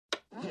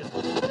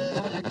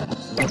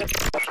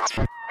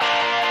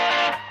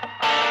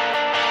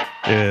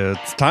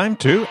It's time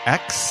to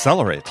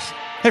accelerate.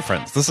 Hey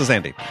friends, this is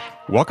Andy.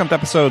 Welcome to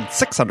episode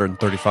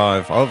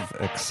 635 of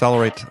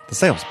Accelerate, the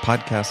sales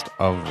podcast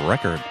of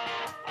record.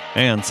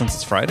 And since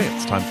it's Friday,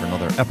 it's time for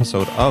another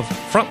episode of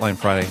Frontline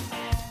Friday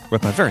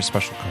with my very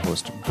special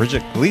co-host,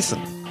 Bridget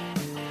Gleason.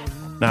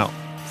 Now,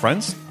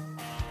 friends,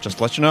 just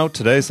to let you know,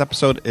 today's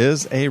episode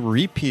is a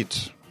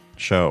repeat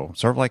show,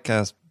 sort of like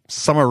a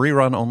summer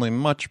rerun, only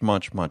much,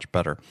 much, much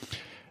better.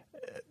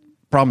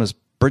 Problem is,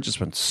 Bridget's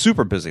been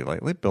super busy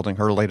lately building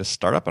her latest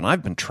startup, and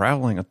I've been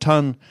traveling a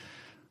ton,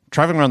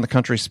 traveling around the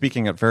country,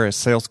 speaking at various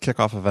sales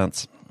kickoff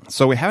events.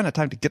 So we haven't had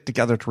time to get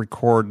together to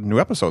record new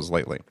episodes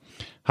lately.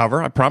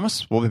 However, I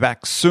promise we'll be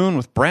back soon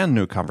with brand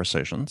new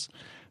conversations.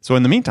 So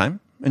in the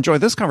meantime, enjoy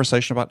this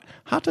conversation about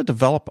how to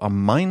develop a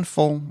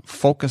mindful,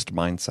 focused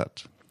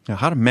mindset.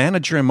 How to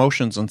manage your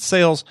emotions in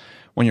sales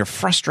when you're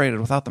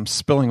frustrated without them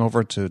spilling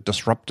over to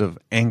disruptive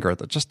anger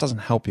that just doesn't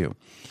help you.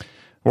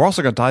 We're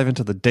also going to dive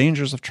into the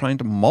dangers of trying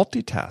to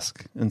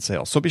multitask in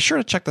sales. So be sure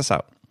to check this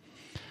out.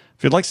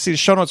 If you'd like to see the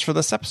show notes for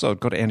this episode,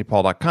 go to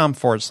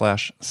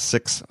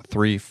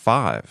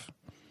andypaul.com/635.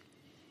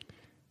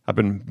 I've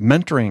been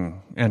mentoring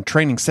and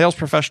training sales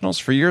professionals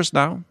for years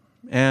now,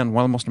 and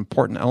one of the most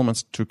important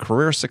elements to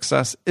career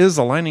success is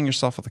aligning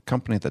yourself with a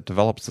company that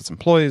develops its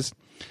employees,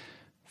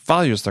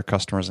 values their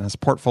customers, and has a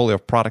portfolio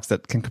of products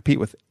that can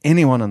compete with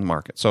anyone in the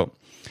market. So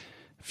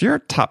if you're a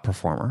top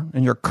performer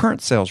in your current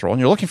sales role and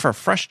you're looking for a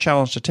fresh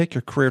challenge to take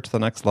your career to the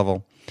next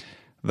level,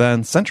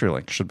 then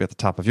CenturyLink should be at the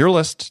top of your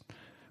list.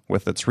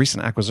 With its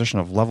recent acquisition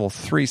of Level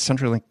 3,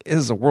 CenturyLink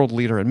is a world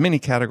leader in many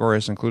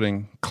categories,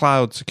 including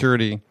cloud,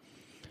 security,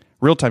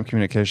 real-time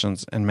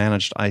communications, and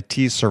managed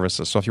IT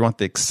services. So if you want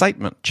the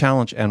excitement,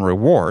 challenge, and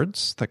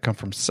rewards that come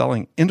from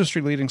selling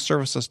industry-leading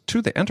services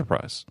to the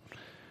enterprise,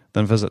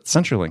 then visit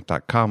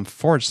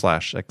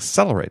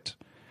CenturyLink.com/accelerate.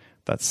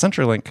 That's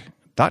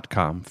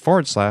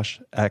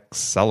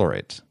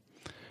CenturyLink.com/accelerate.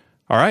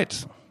 All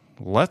right,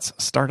 let's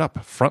start up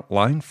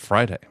Frontline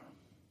Friday.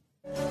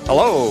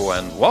 Hello,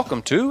 and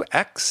welcome to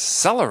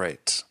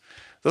Accelerate.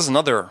 This is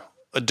another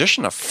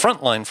edition of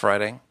Frontline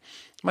Friday,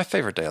 my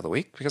favorite day of the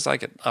week, because I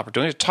get an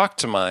opportunity to talk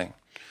to my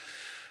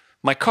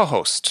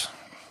co-host,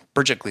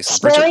 Bridget Gleason.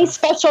 Very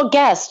special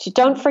guest.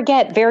 Don't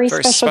forget, very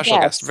special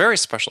guest. Very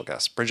special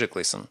guest, Bridget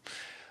Gleason.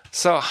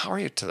 So, how are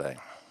you today?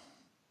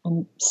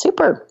 I'm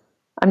super.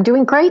 I'm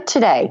doing great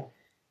today.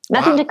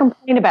 Nothing to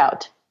complain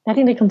about.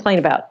 Nothing to complain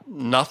about.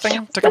 Nothing to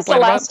When's complain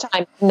the about? last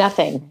time?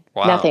 Nothing.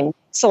 Wow. Nothing.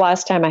 It's the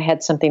last time I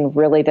had something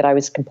really that I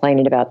was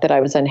complaining about, that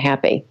I was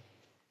unhappy.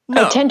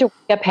 No. I tend to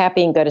wake up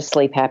happy and go to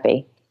sleep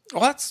happy.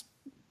 Well, that's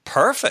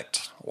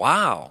perfect.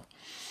 Wow.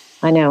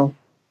 I know.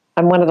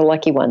 I'm one of the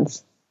lucky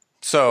ones.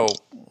 So,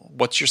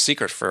 what's your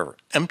secret for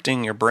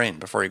emptying your brain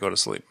before you go to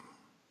sleep?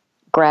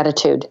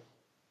 Gratitude.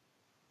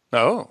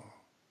 Oh.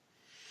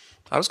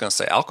 I was going to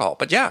say alcohol,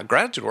 but yeah,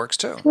 gratitude works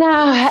too. No,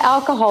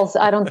 alcohol's,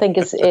 I don't think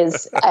is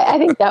I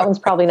think that one's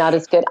probably not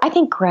as good. I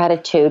think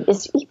gratitude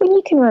is when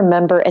you can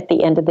remember at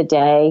the end of the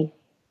day,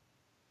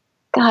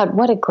 God,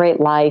 what a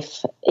great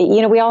life.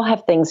 You know, we all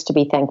have things to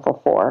be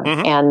thankful for.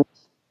 Mm-hmm. And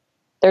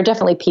there are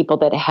definitely people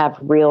that have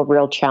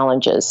real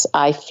challenges.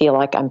 I feel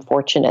like I'm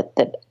fortunate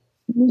that,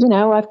 you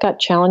know, I've got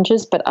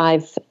challenges, but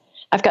I've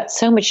got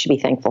so much to be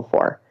thankful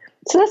for.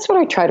 So that's what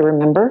I try to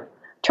remember.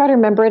 Try to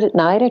remember it at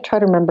night. I try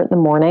to remember it in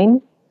the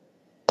morning,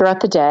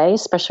 throughout the day,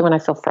 especially when I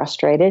feel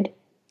frustrated.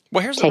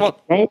 Well, here's a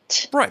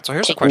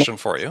question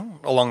for you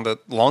along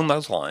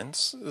those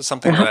lines.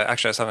 Something that I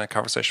was having a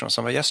conversation with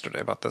somebody yesterday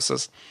about this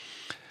is,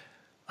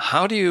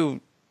 how do you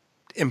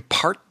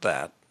impart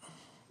that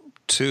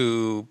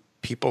to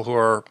people who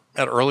are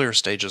at earlier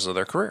stages of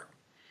their career?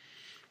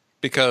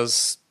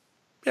 Because,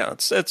 yeah,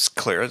 it's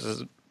clear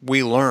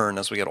we learn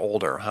as we get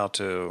older how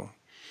to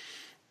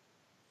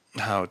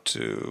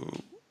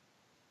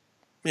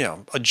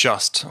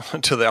adjust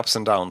to the ups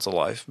and downs of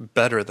life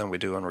better than we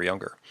do when we're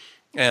younger,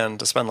 and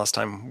to spend less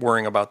time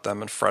worrying about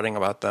them and fretting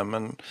about them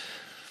and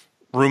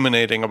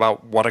ruminating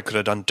about what I could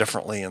have done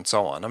differently and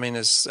so on. I mean,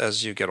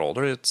 as you get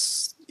older,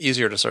 it's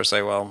easier to sort of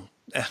say, well,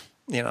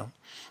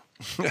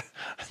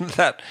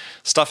 that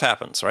stuff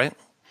happens, right?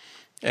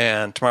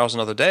 And tomorrow's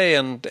another day,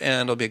 and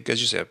it'll be, as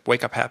you say,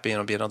 wake up happy, and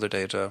it'll be another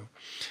day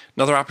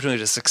another opportunity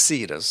to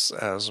succeed, as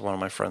one of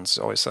my friends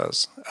always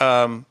says.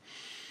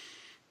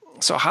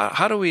 So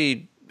how do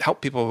we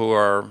help people who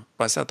are,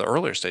 like I said, at the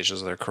earlier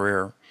stages of their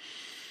career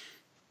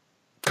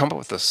come up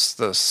with this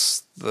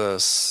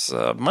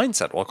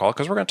mindset, we'll call it,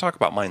 because we're going to talk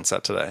about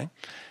mindset today,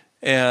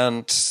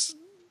 and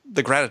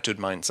the gratitude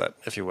mindset,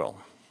 if you will?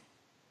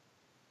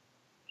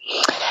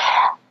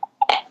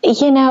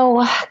 You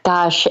know,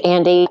 gosh,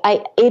 Andy,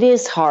 it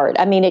is hard.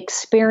 I mean,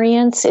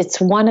 experience,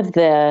 it's one of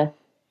the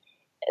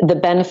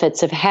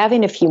benefits of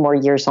having a few more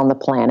years on the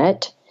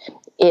planet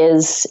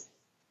is,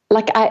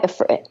 like,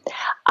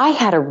 I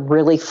had a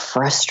really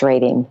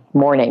frustrating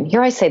morning.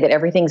 Here I say that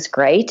everything's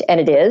great, and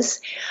it is.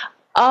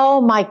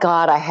 Oh my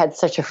God, I had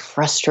such a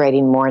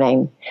frustrating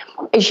morning.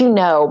 As you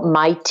know,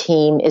 my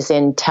team is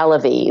in Tel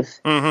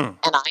Aviv, and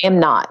I am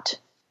not.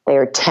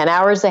 They're 10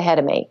 hours ahead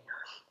of me,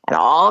 and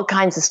all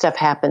kinds of stuff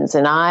happens.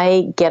 And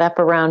I get up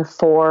around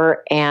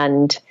 4,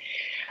 and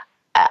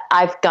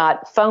I've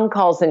got phone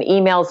calls and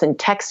emails and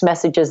text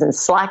messages and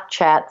Slack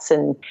chats,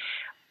 and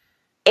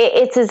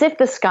it's as if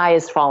the sky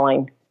is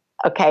falling,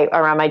 okay,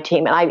 around my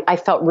team. And I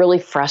felt really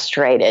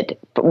frustrated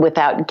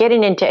without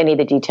getting into any of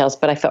the details,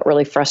 but I felt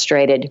really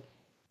frustrated.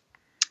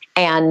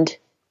 And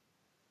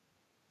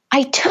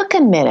I took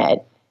a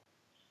minute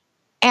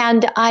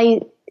and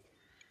I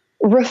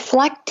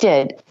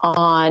reflected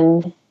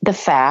on the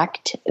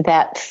fact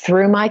that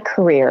through my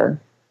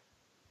career,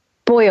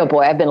 boy, oh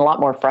boy, I've been a lot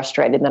more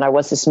frustrated than I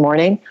was this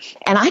morning.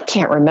 And I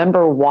can't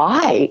remember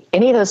why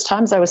any of those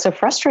times I was so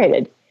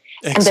frustrated.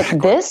 Exactly.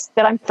 And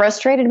that I'm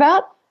frustrated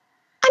about,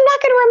 I'm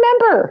not going to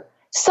remember.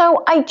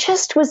 So I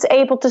just was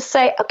able to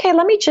say, okay,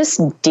 let me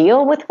just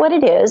deal with what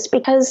it is,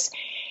 because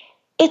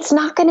it's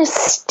not going to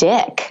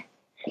stick.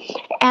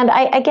 And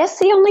I guess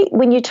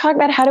when you talk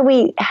about how do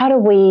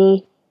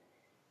we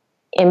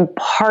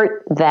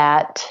impart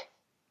that,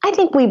 I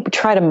think we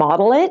try to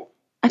model it.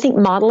 I think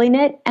modeling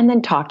it and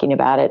then talking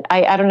about it.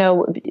 I don't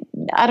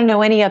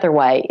know any other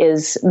way,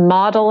 is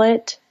model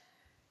it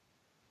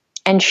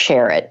and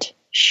share it.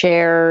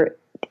 Share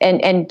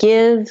and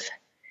give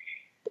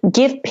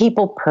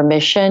people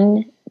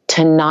permission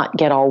to not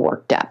get all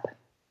worked up.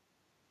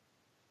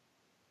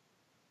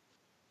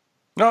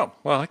 No,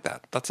 well, I like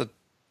that. That's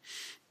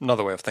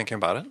another way of thinking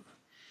about it.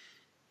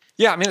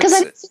 Yeah, I mean, because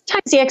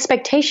sometimes the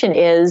expectation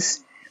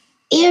is,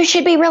 you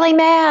should be really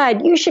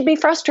mad. You should be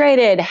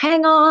frustrated.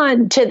 Hang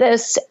on to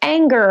this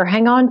anger.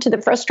 Hang on to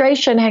the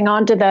frustration. Hang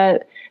on to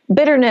the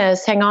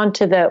bitterness. Hang on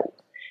to the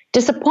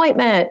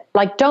disappointment.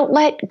 Like, don't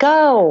let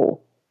go.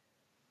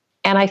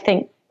 And I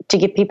think to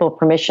give people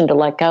permission to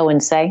let go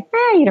and say,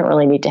 you don't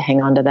really need to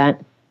hang on to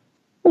that.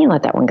 You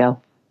let that one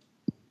go.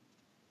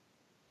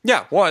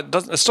 Yeah, well,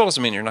 it still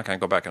doesn't mean you're not going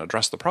to go back and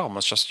address the problem.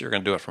 It's just you're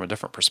going to do it from a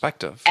different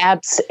perspective.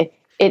 Absolutely.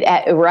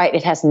 Right.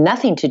 It has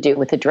nothing to do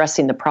with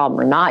addressing the problem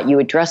or not. You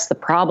address the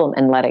problem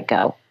and let it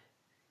go.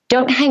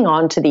 Don't hang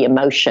on to the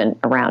emotion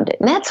around it.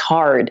 And that's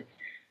hard.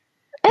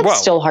 That's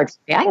still hard for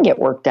me. I can get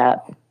worked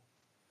up.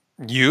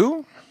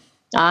 You?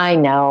 I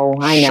know.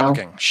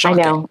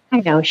 Shocking. I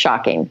know.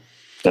 Shocking.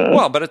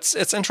 Well, but it's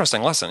an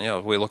interesting lesson. You know,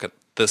 we look at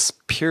this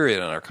period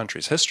in our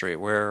country's history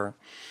where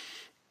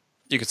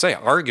you could say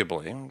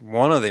arguably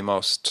one of the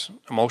most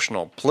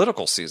emotional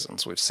political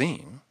seasons we've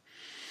seen.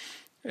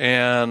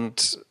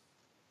 And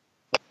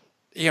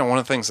one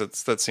of the things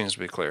that seems to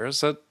be clear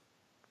is that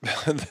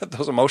that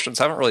those emotions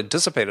haven't really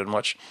dissipated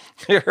much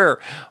here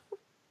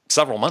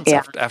several months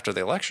after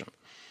the election.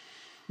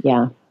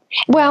 Yeah.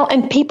 Well,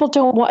 and people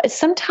don't want,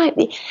 sometimes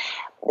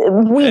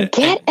we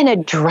get an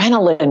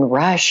adrenaline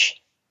rush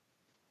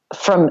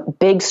from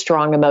big,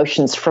 strong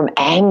emotions, from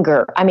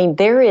anger. I mean,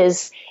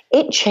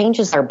 it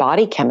changes our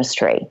body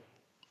chemistry,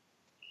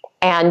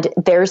 and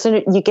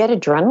you get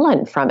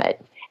adrenaline from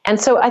it. And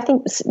so I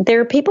think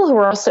there are people who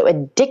are also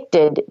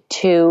addicted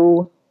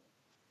to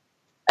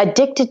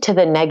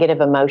the negative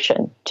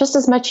emotion, just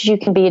as much as you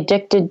can be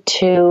addicted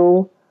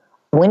to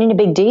winning a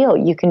big deal.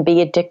 You can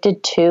be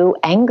addicted to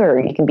anger.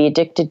 You can be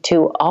addicted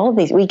to all of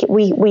these.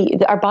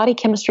 Our body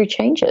chemistry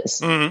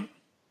changes. Mm-hmm.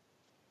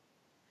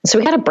 So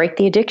we got to break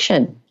the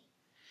addiction.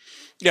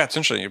 Yeah, it's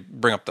interesting you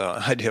bring up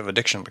the idea of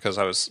addiction, because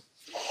I was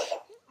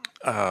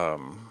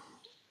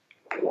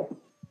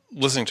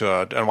listening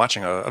to and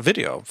watching a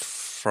video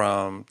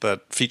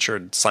that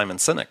featured Simon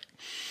Sinek,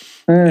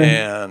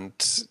 and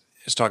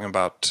he was talking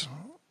about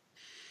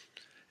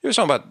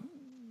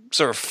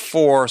sort of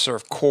four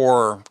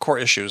core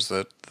issues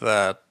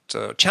that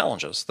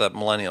challenges that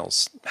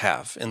millennials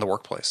have in the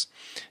workplace,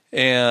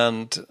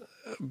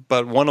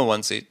 but one of the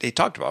ones he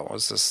talked about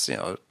was this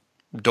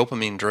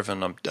dopamine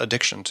driven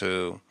addiction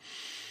to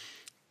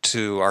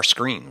our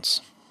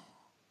screens.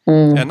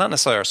 And not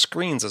necessarily our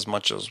screens as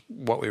much as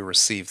what we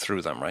receive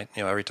through them, right?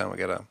 Every time we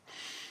get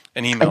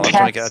an email, every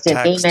time we get a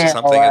text or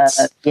something,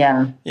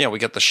 we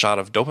get the shot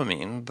of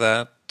dopamine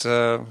that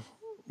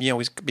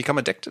we become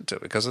addicted to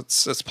because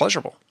it's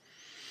pleasurable.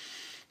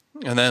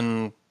 And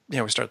then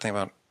we start thinking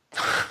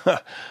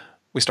about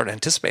we start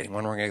anticipating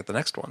when we're going to get the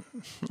next one,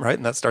 right?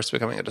 And that starts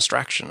becoming a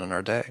distraction in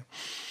our day.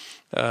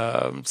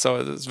 So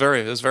it's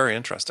very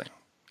interesting.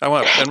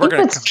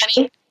 What's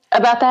funny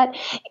about that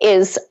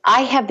is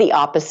I have the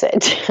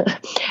opposite.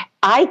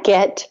 I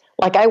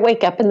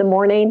wake up in the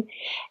morning.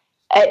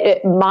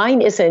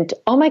 Mine isn't,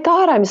 oh my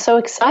God, I'm so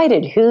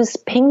excited. Who's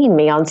pinging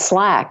me on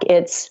Slack?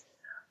 It's,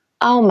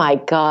 oh my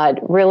God,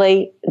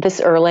 really? This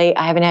early?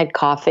 I haven't had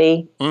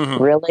coffee?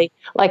 Mm-hmm. Really?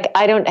 Like,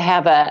 I don't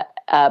have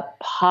a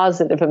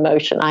positive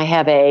emotion. I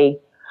have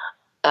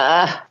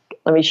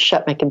let me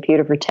shut my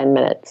computer for 10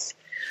 minutes.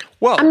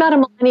 Well, I'm not a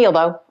millennial,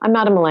 though. I'm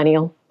not a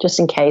millennial, just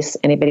in case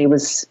anybody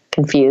was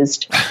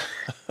confused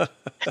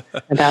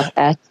about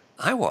that.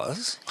 I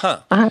was.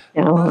 Huh. I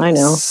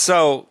know.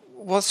 So,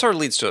 it sort of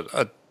leads to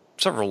a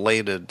sort of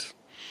related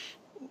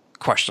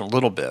question a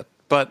little bit.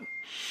 And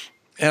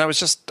I was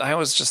just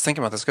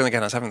thinking about this, because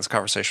again, I was having this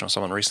conversation with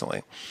someone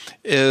recently,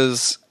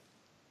 is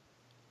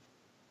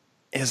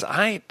is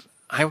I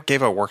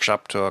gave a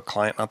workshop to a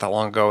client not that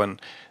long ago,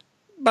 and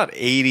about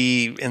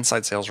 80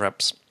 inside sales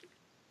reps.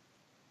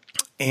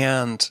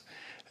 And,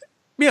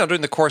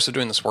 during the course of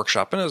doing this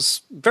workshop, and it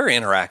was very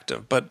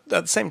interactive, but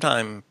at the same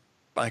time,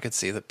 I could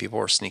see that people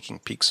were sneaking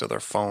peeks of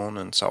their phone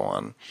and so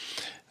on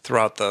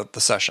throughout the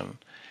session.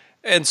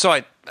 And so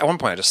at one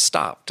point I just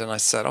stopped and I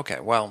said, okay,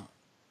 well,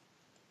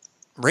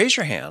 raise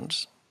your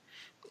hands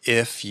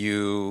if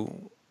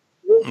you,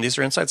 these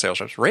are inside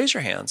sales reps, raise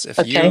your hands if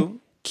you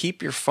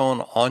keep your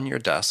phone on your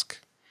desk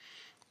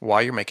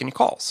while you're making your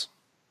calls.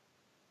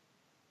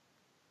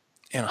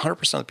 And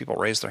 100% of the people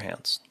raised their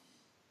hands.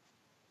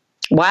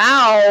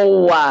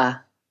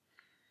 Wow.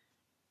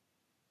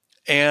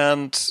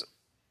 And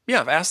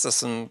I've asked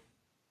this in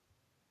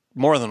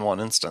more than one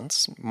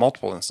instance,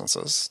 multiple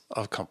instances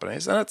of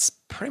companies, and it's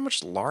pretty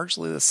much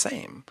largely the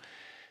same.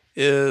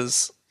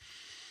 Is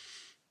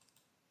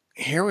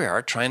here we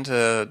are trying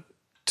to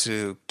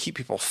keep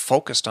people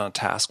focused on a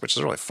task, which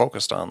is really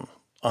focused on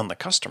the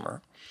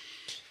customer,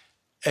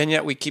 and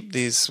yet we keep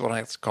these what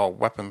I call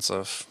weapons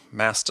of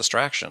mass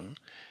distraction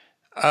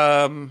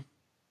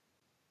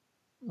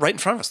right in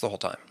front of us the whole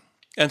time.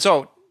 And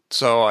so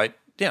I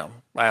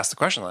asked the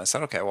question, and I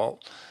said, okay,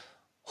 well,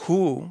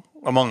 who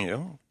among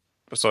you,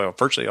 so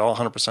virtually all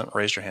 100%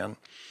 raised your hand,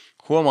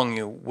 who among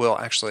you will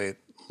actually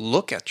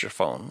look at your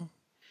phone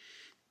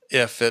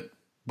if it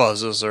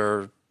buzzes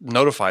or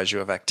notifies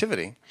you of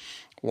activity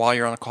while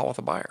you're on a call with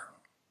a buyer?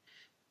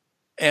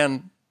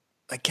 And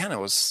again, it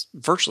was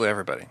virtually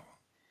everybody.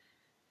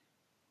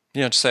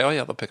 Just say, oh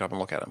yeah, they'll pick it up and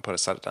look at it and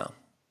set it down.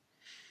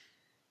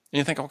 And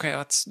you think, okay,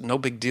 that's no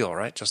big deal,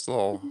 right? Just a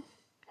little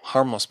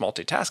harmless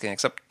multitasking,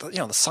 except,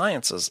 the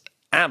science is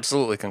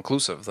absolutely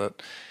conclusive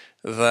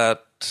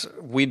that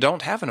we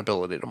don't have an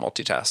ability to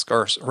multitask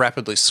or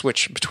rapidly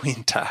switch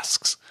between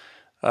tasks.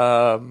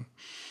 And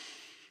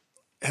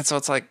so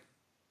it's like,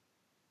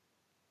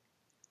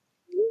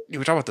 we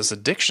talk about this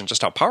addiction,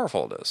 just how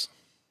powerful it is.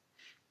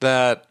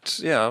 That,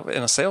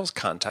 in a sales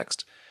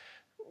context,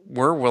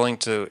 we're willing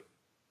to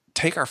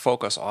take our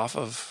focus off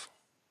of,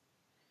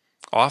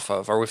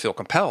 or we feel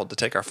compelled to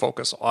take our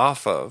focus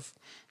off of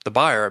the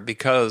buyer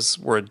because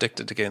we're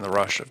addicted to getting the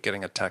rush of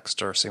getting a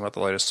text or seeing what the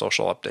latest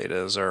social update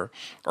is or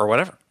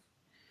whatever.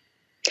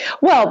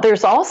 Well,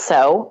 there's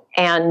also,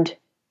 and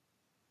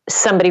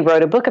somebody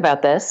wrote a book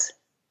about this,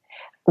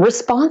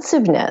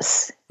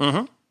 responsiveness.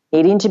 Mm-hmm.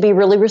 Needing to be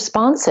really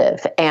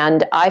responsive.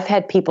 And I've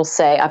had people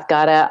say,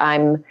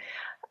 I'm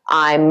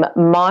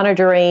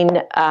monitoring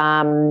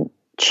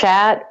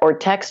chat or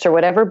text or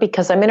whatever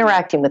because I'm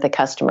interacting with a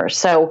customer.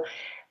 So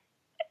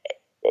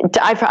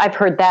I've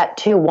heard that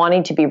too,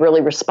 wanting to be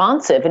really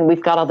responsive, and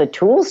we've got all the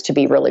tools to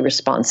be really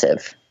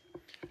responsive.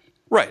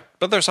 Right,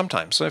 but there's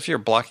sometimes. So if you're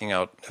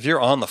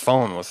on the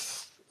phone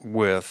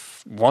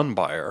with one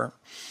buyer,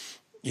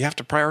 you have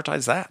to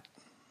prioritize that.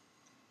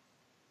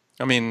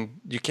 I mean,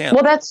 you can't.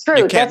 Well, that's true.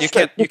 You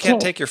can't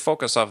take your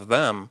focus off of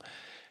them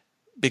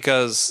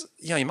because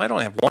you might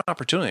only have one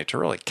opportunity to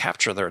really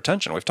capture their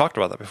attention. We've talked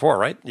about that before,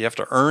 right? You have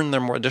to earn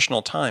them more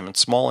additional time in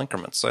small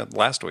increments. So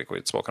last week we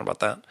had spoken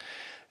about that.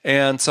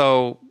 And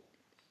so,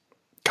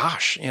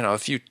 gosh,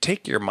 if you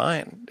take your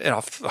mind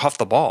off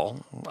the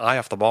ball, eye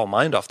off the ball,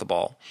 mind off the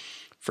ball,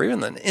 for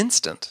even an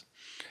instant,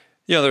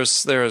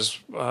 there's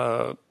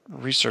a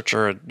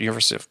researcher at the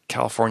University of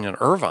California in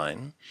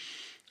Irvine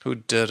who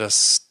did a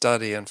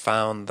study and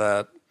found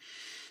that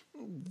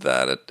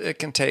it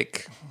can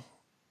take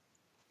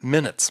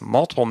minutes,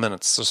 multiple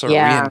minutes, to sort of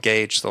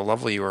re-engage the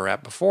level you were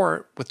at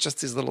before with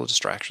just these little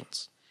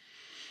distractions.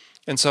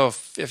 And so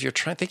if you're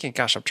thinking,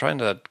 gosh, I'm trying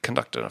to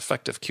conduct an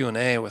effective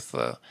Q&A with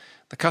the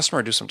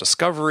customer, do some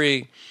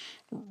discovery,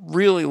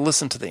 really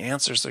listen to the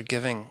answers they're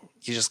giving,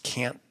 you just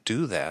can't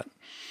do that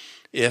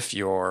if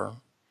you're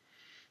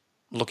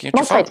looking at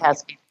your phone.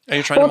 Multitasking. And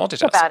you're trying to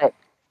multitask.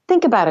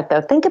 Think about it,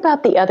 though. Think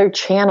about the other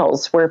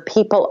channels where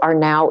people are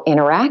now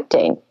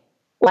interacting,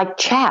 like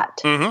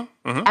chat.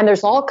 Mm-hmm, mm-hmm. And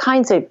there's all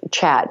kinds of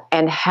chat,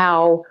 and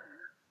how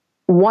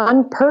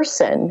one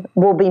person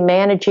will be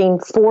managing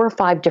 4 or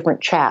 5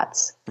 different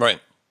chats. Right.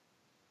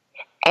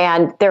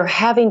 And they're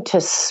having to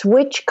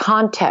switch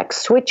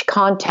context.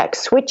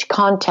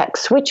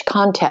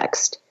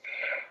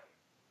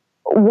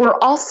 We're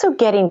also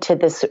getting to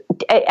this.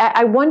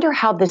 I wonder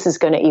how this is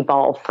going to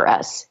evolve for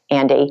us,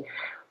 Andy.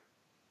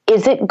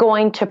 Is it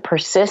going to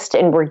persist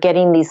and we're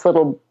getting these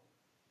little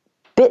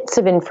bits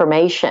of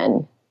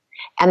information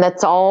and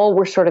that's all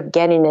we're sort of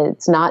getting, and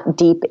it's not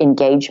deep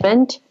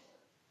engagement?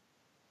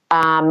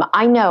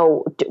 I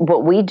know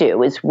what we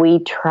do is we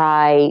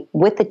try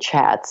with the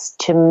chats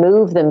to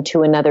move them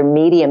to another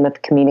medium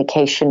of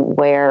communication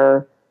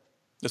where,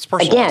 it's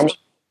personalized. Again,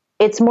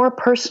 it's more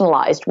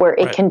personalized, where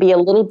it can be a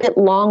little bit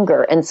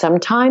longer. And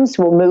sometimes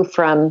we'll move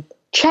from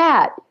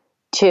chat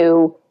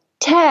to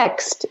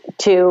text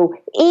to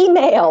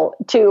email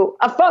to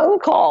a phone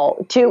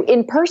call to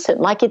in person.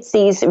 Like, it's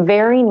these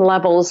varying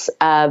levels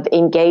of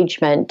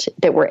engagement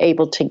that we're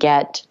able to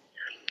get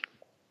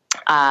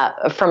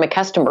from a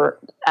customer.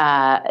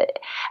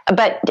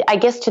 But I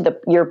guess to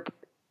your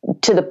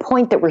to the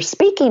point that we're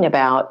speaking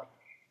about,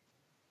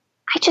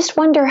 I just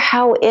wonder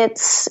how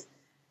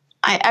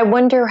I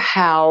wonder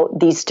how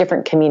these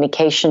different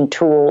communication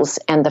tools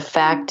and the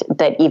fact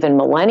that even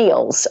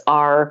millennials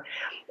are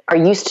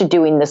used to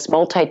doing this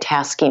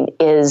multitasking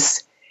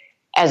is,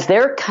 as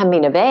they're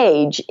coming of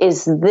age,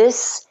 is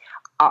this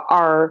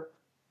are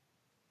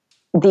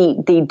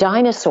the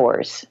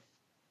dinosaurs,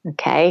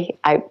 okay?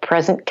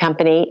 Present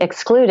company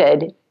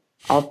excluded.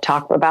 I'll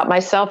talk about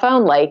myself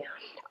only.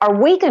 Are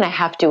we going to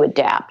have to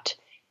adapt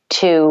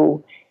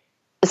to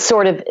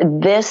sort of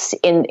this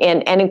and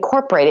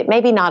incorporate it?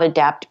 Maybe not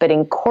adapt, but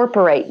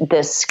incorporate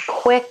this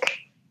quick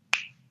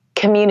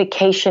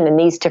communication in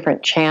these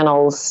different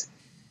channels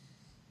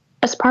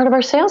as part of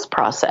our sales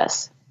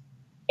process.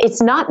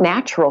 It's not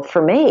natural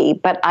for me,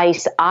 but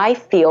I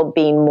feel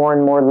being more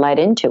and more led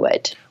into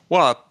it.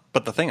 Well,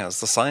 but the thing is,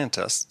 the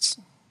scientists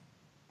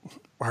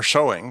are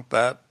showing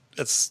that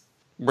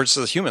we're just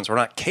as humans, we're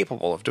not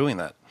capable of doing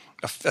that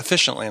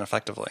efficiently and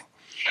effectively.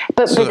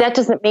 But that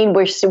doesn't mean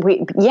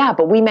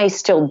but we may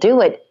still do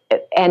it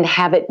and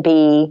have it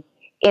be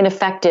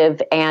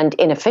ineffective and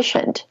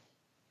inefficient.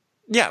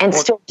 Yeah, and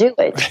still do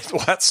it.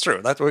 Well, that's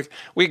true.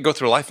 We can go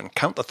through life and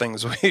count the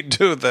things we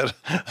do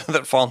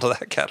that fall into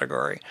that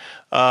category.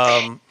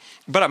 But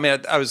I mean,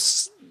 I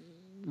was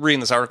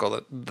reading this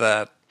article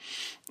that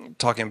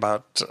talking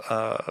about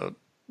a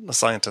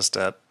scientist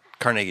at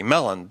Carnegie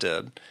Mellon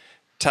did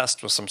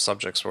test with some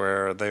subjects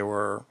where they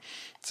were,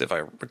 see if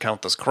I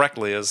recount this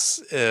correctly,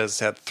 is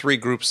had three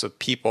groups of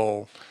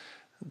people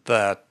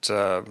that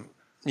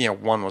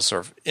one was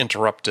sort of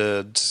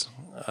interrupted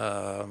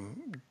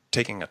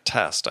taking a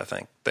test. I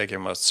think they gave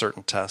them a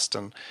certain test,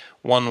 and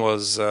one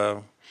was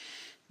the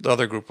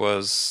other group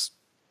was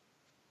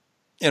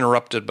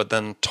interrupted, but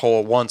then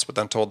told once, but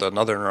then told that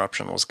another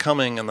interruption was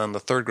coming, and then the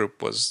third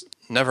group was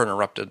never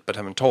interrupted, but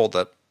had been told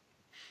that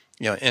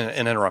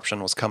an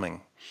interruption was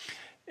coming.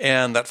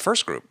 And that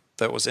first group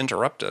that was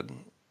interrupted,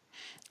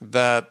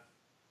 that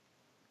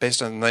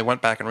based on, they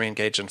went back and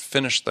re-engaged and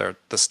finished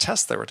this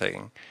test they were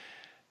taking.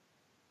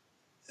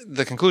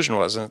 The conclusion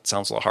was, and it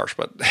sounds a little harsh,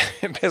 but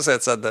basically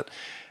it said that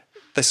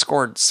they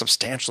scored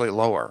substantially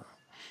lower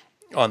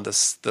on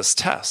this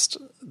test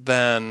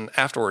than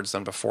afterwards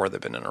than before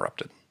they'd been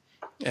interrupted.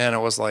 And it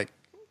was like,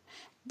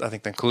 I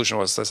think the conclusion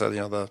was, they said,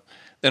 the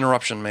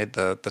interruption made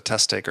the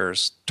test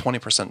takers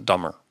 20%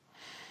 dumber.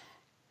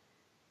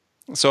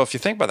 So if you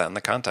think about that in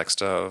the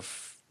context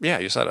of,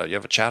 you said you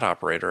have a chat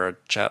operator, a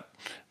chat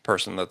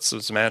person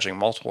that's managing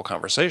multiple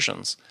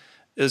conversations,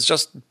 is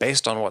just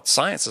based on what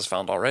science has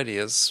found already,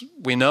 is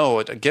we know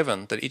a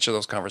given that each of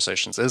those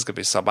conversations is going to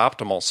be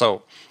suboptimal.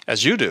 So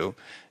as you do,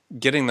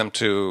 getting them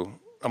to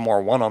a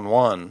more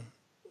one-on-one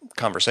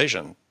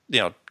conversation,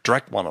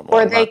 direct one-on-one.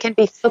 Where they can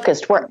be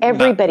focused, where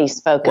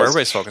everybody's focused. Where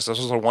everybody's focused. This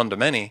is a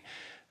one-to-many.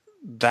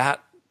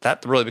 That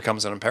really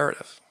becomes an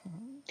imperative.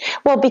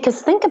 Well,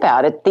 because think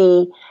about it,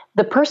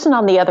 the person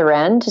on the other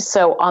end,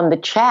 so on the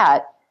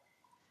chat,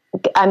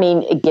 I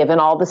mean, given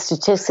all the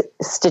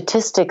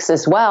statistics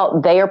as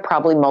well, they are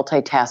probably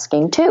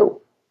multitasking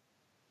too.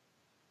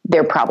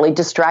 They're probably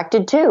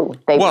distracted too.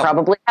 They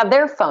probably have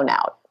their phone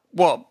out.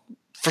 Well,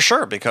 for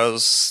sure,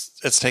 because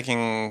it's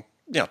taking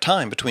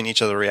time between each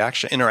of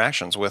the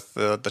interactions with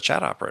the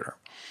chat operator.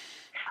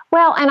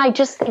 Well, and I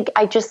just think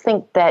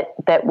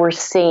that we're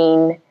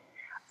seeing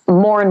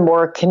more and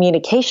more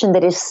communication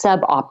that is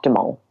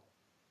suboptimal.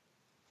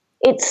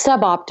 It's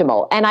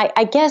suboptimal, and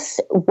I guess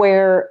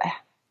where.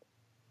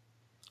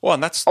 Well,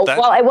 and that's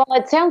well.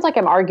 It sounds like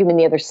I'm arguing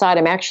the other side.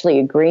 I'm actually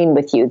agreeing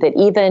with you that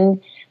even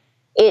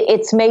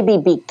it's maybe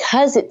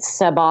because it's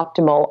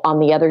suboptimal on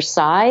the other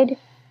side,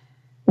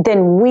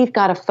 then we've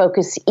got to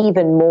focus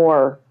even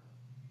more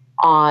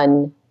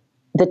on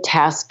the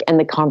task and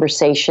the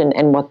conversation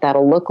and what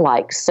that'll look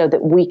like, so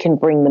that we can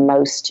bring the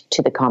most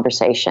to the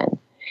conversation.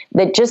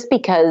 That just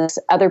because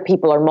other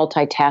people are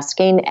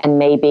multitasking and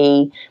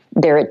maybe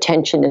their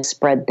attention is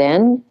spread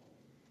thin,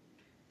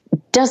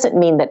 doesn't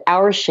mean that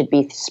ours should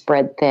be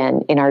spread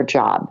thin in our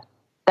job.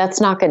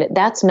 That's not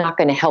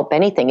going to help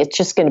anything. It's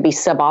just going to be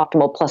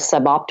suboptimal plus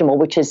suboptimal,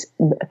 which is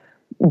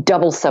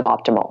double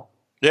suboptimal.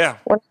 Yeah.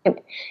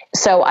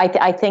 So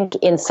I think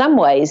in some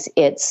ways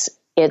it's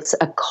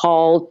a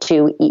call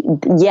to,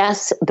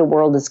 yes, the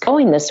world is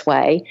going this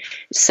way,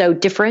 so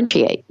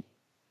differentiate.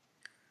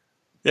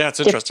 Yeah,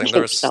 it's interesting.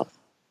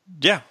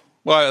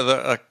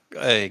 Well,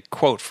 a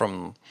quote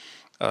from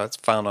it's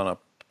found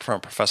from a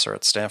professor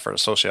at Stanford, a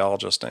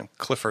sociologist named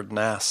Clifford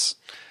Nass,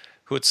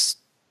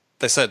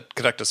 they said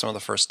conducted some of the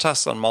first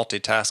tests on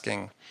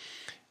multitasking,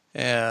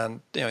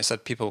 and he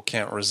said people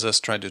can't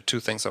resist trying to do two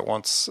things at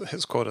once.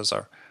 His quote is,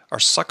 "are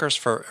suckers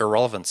for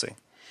irrelevancy."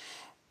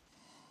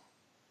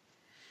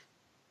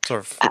 Sort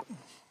of.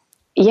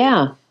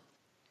 Yeah.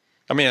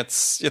 I mean, you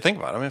think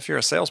about it. I mean, if you're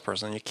a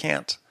salesperson, you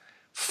can't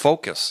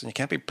focus, and you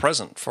can't be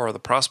present for the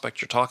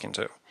prospect you're talking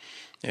to.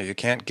 You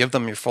can't give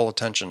them your full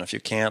attention if you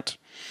can't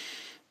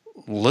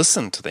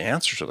listen to the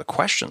answer to the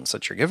questions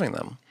that you're giving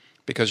them,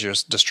 because you're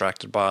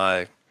distracted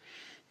by,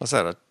 what's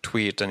that, a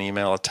tweet, an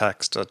email, a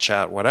text, a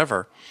chat,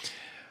 whatever.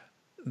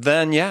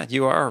 then yeah,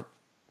 you are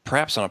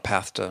perhaps on a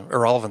path to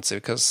irrelevancy,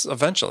 because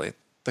eventually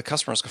the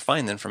customers can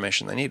find the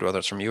information they need, whether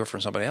it's from you or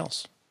from somebody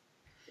else.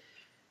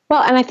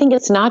 Well, and I think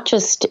it's not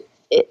just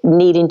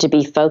needing to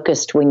be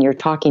focused when you're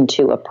talking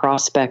to a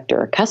prospect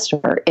or a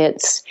customer.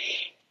 It's,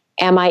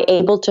 am I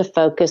able to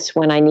focus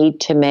when I need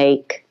to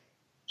make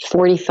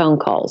 40 phone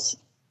calls?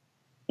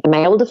 Am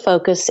I able to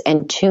focus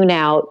and tune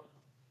out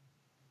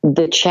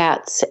the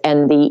chats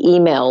and the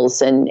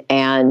emails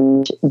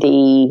and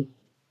the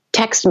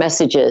text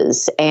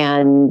messages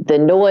and the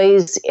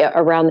noise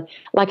around?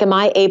 Like, am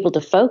I able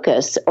to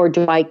focus, or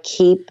do I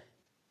keep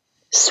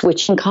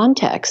switching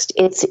context?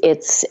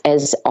 It's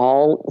as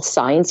all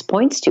science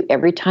points to,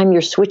 every time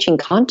you're switching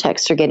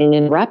context or getting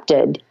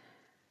interrupted,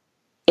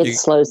 it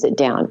slows it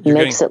down,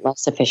 makes it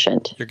less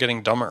efficient. You're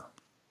getting dumber.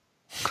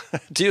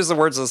 To use the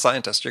words of the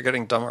scientist, you're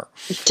getting dumber.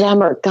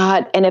 Dumber,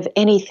 God. And if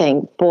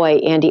anything, boy,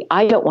 Andy,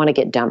 I don't want to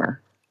get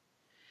dumber.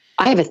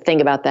 I have a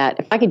thing about that.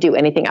 If I could do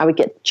anything, I would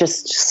get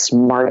just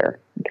smarter.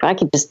 If I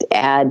could just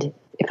add,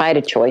 if I had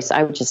a choice,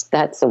 I would just,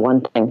 that's the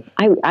one thing.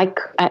 I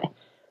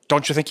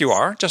Don't you think you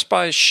are? Just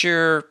by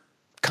sheer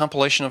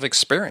compilation of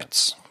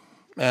experience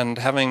and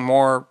having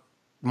more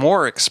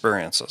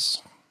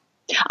experiences.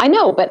 I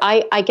know, but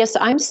I guess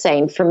I'm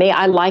saying, for me,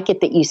 I like it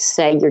that you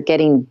say you're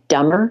getting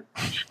dumber,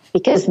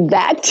 because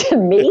that, to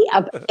me,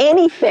 of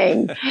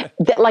anything,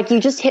 that, like, you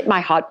just hit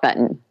my hot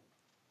button.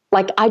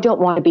 Like, I don't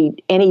want to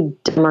be any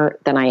dumber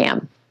than I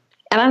am.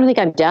 And I don't think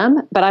I'm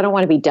dumb, but I don't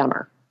want to be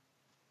dumber.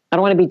 I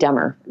don't want to be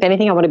dumber. If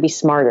anything, I want to be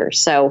smarter.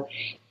 So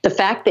the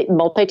fact that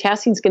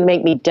multitasking is going to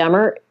make me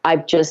dumber,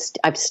 I've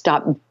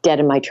stopped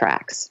dead in my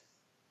tracks.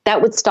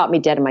 That would stop me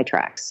dead in my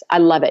tracks. I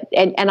love it.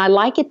 And I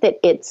like it that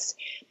it's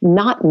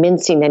not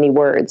mincing any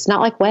words. Not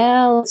like,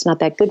 well, it's not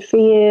that good for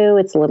you,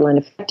 it's a little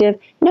ineffective.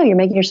 No, you're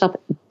making yourself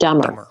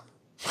dumber.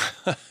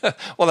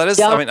 Well, that is,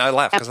 I mean, I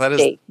laugh because that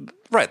is,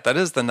 right, that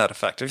is the net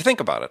effect. If you think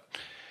about it,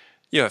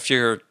 if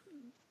you're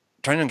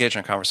trying to engage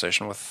in a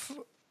conversation with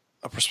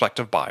a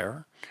prospective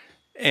buyer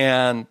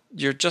and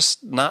you're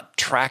just not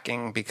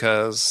tracking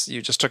because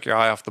you just took your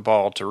eye off the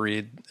ball to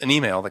read an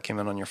email that came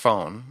in on your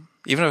phone,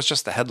 even if it's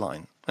just the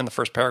headline in the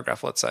first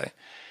paragraph, let's say,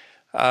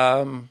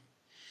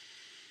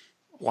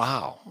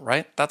 wow,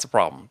 right? That's a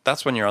problem.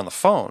 That's when you're on the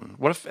phone.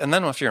 What if, and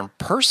then if you're in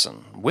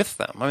person with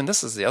them, I mean,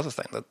 this is the other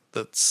thing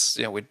that's,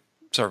 we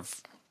sort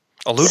of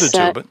alluded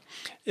to, but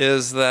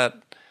is that,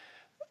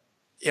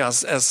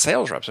 as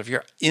sales reps, if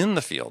you're in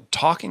the field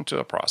talking to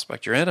a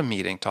prospect, you're in a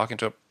meeting talking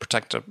to a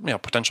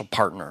potential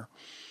partner,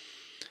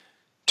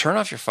 turn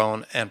off your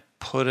phone and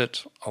put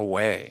it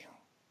away.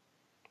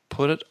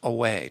 Put it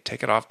away.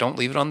 Take it off. Don't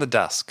leave it on the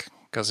desk.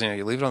 Because,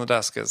 you leave it on the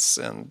desk,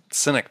 and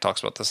Cynic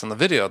talks about this in the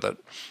video that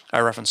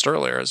I referenced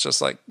earlier. It's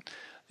just like,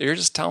 you're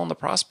just telling the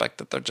prospect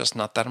that they're just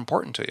not that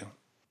important to you.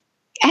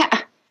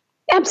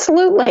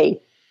 Absolutely.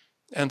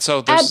 And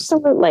so there's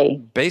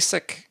absolutely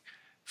basic,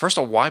 first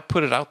of all, why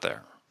put it out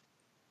there?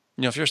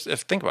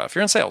 Think about it, if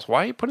you're in sales,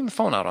 why are you putting the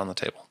phone out on the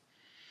table?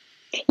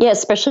 Yeah,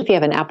 especially if you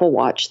have an Apple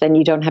Watch, then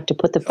you don't have to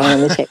put the phone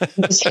on the table.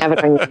 You just have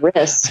it on your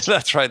wrist.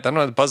 That's right. Then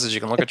when it buzzes,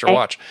 you can look at your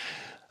watch.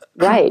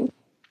 Right.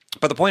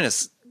 But the point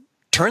is,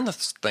 turn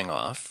this thing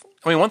off.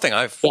 I mean, one thing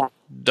I've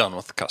done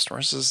with the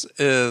customers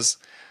is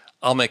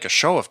I'll make a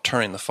show of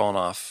turning the phone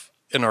off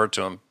in order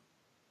to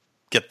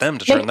get them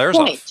to turn theirs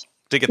off.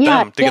 To get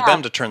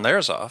them to turn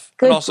theirs off.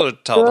 And also to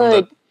tell them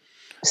that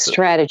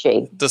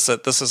strategy. This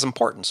is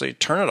important. So you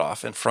turn it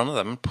off in front of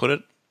them and put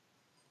it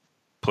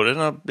in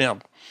a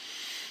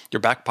your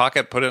back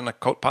pocket, put it in a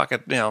coat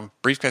pocket,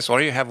 briefcase,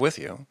 whatever you have with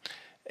you.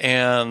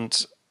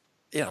 And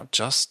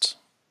just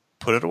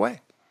put it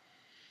away.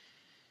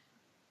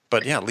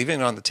 But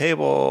leaving it on the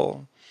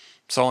table,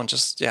 so on,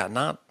 just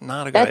not a good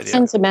idea. That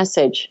sends a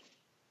message.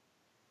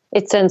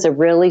 It sends a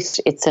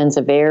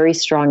very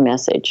strong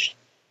message.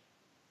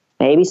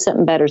 Maybe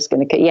something better is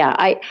going to come. Yeah,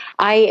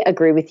 I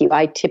agree with you.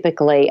 I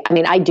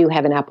do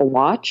have an Apple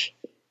Watch,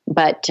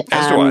 but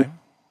as do I.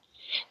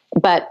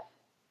 But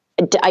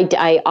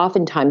I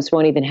oftentimes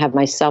won't even have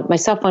my cell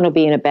phone will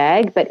be in a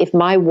bag. But if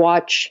my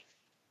watch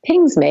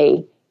pings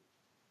me,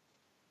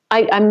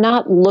 I'm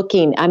not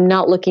looking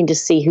to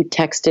see who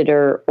texted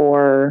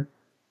or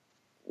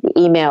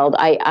emailed.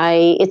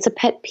 It's a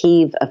pet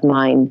peeve of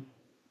mine.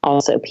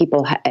 Also,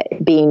 people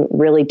being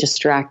really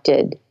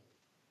distracted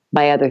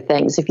by other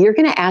things. If you're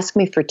going to ask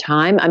me for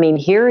time, I mean,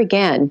 here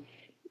again,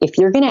 if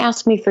you're going to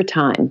ask me for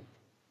time,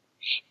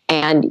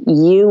 and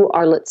you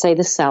are, let's say,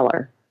 the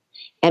seller,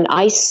 and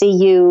I see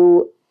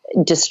you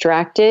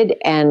distracted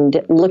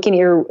and looking at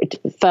your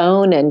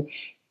phone and,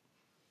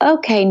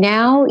 okay,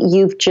 now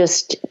you've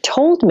just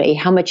told me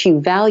how much you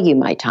value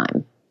my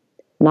time.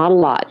 Not a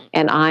lot.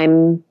 And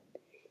I'm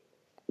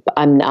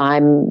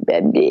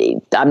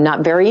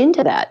not very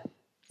into that.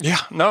 Yeah,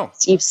 no.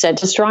 You've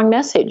sent a strong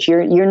message.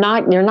 You're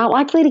not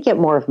likely to get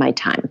more of my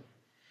time.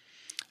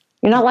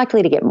 You're not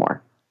likely to get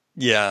more.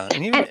 Yeah,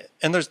 and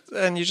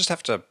you just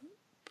have to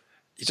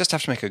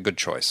make a good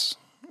choice.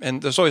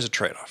 And there's always a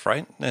trade-off,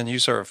 right? And you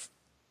sort of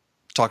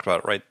talked about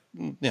it, right?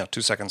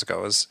 2 seconds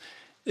ago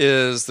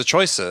is the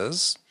choice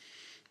is,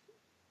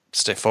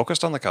 stay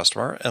focused on the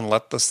customer and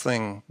let this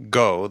thing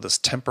go, this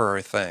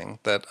temporary thing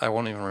that I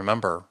won't even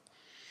remember.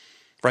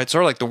 Right?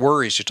 Sort of like the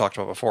worries you talked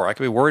about before. I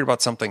could be worried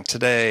about something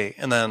today,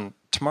 and then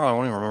tomorrow I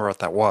won't even remember what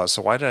that was.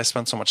 So why did I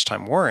spend so much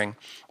time worrying?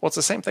 Well, it's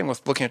the same thing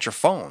with looking at your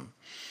phone.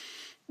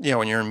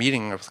 When you're in a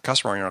meeting with a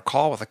customer, or you're on a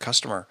call with a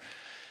customer,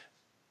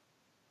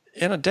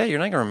 in a day, you're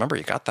not going to remember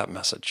you got that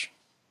message,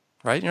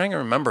 right? You're not going to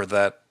remember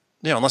that,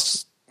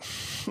 unless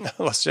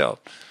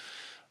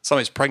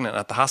somebody's pregnant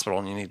at the hospital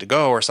and you need to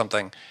go or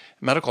something,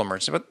 medical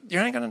emergency, but you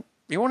won't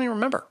even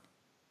remember.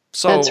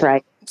 So that's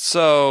right.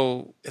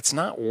 So it's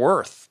not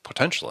worth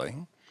potentially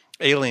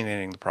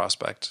alienating the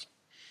prospect,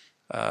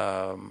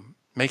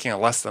 making a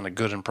less than a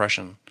good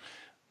impression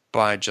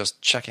by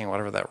just checking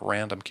whatever that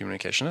random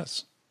communication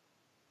is.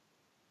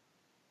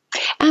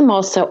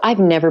 I've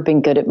never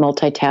been good at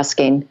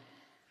multitasking.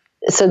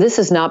 So this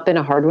has not been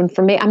a hard one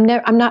for me.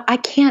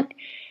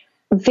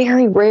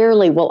 Very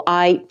rarely will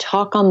I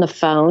talk on the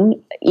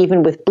phone,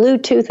 even with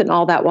Bluetooth and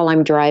all that, while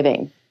I'm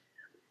driving.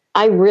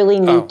 I really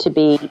need to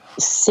be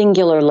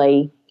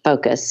singularly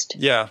focused.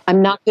 Yeah.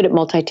 I'm not good at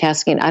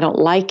multitasking. I don't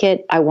like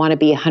it. I want to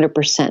be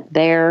 100%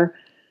 there.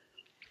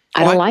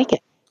 I don't like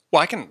it.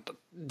 Well, I can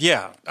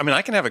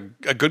have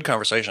a good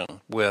conversation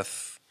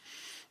with,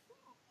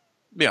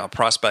 a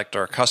prospect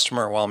or a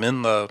customer while I'm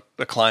in the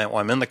client,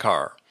 while I'm in the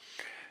car.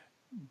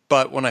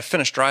 But when I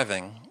finish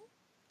driving,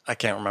 I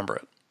can't remember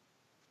it.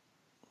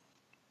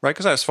 Right?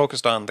 Because I was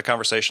focused on the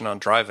conversation on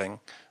driving.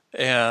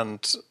 And,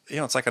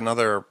 it's like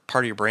another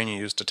part of your brain you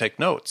use to take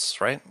notes,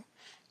 right?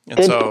 And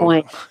Good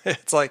point.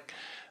 It's like,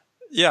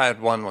 I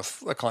had one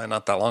with a client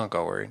not that long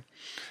ago where he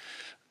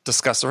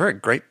discussed a very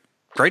great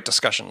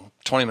discussion,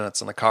 20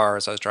 minutes in the car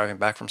as I was driving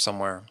back from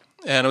somewhere.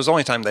 And it was the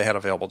only time they had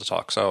available to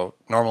talk. So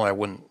normally I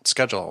wouldn't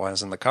schedule it when I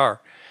was in the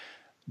car.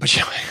 But,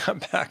 I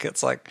got back,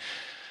 it's like,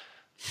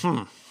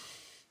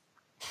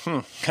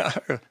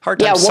 hard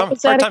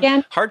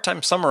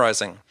time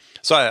summarizing.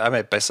 So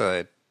I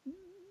basically,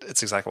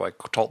 it's exactly what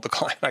I told the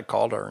client. I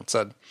called her and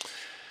said,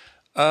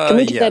 can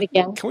we do that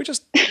again? Can we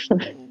just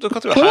go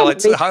through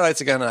the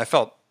highlights again? And I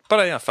fell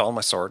on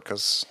my sword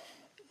because,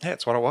 hey,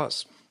 it's what it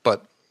was.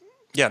 But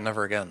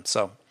never again.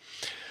 So,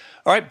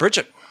 all right,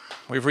 Bridget,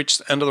 we've reached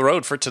the end of the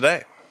road for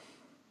today.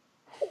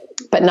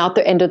 But not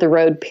the end of the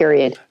road,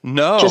 period.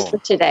 No. Just for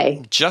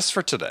today. Just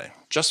for today.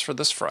 Just for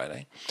this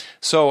Friday.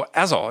 So,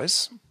 as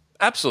always,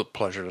 absolute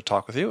pleasure to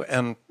talk with you.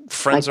 And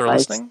friends that are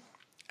listening,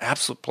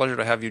 absolute pleasure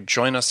to have you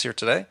join us here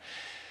today.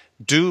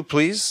 Do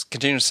please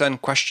continue to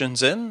send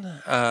questions in.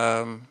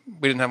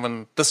 We didn't have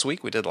one this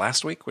week. We did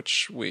last week,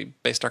 which we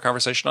based our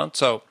conversation on.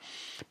 So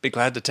be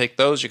glad to take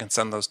those. You can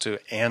send those to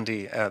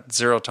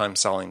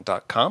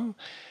Andy@zerotimeselling.com.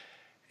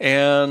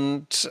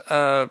 And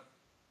I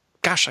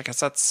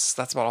guess that's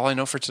about all I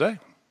know for today.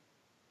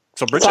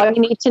 So Bridget. That's all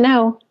you need to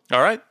know.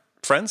 All right.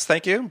 Friends,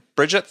 thank you.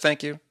 Bridget,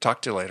 thank you.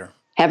 Talk to you later.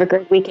 Have a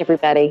great week,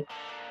 everybody.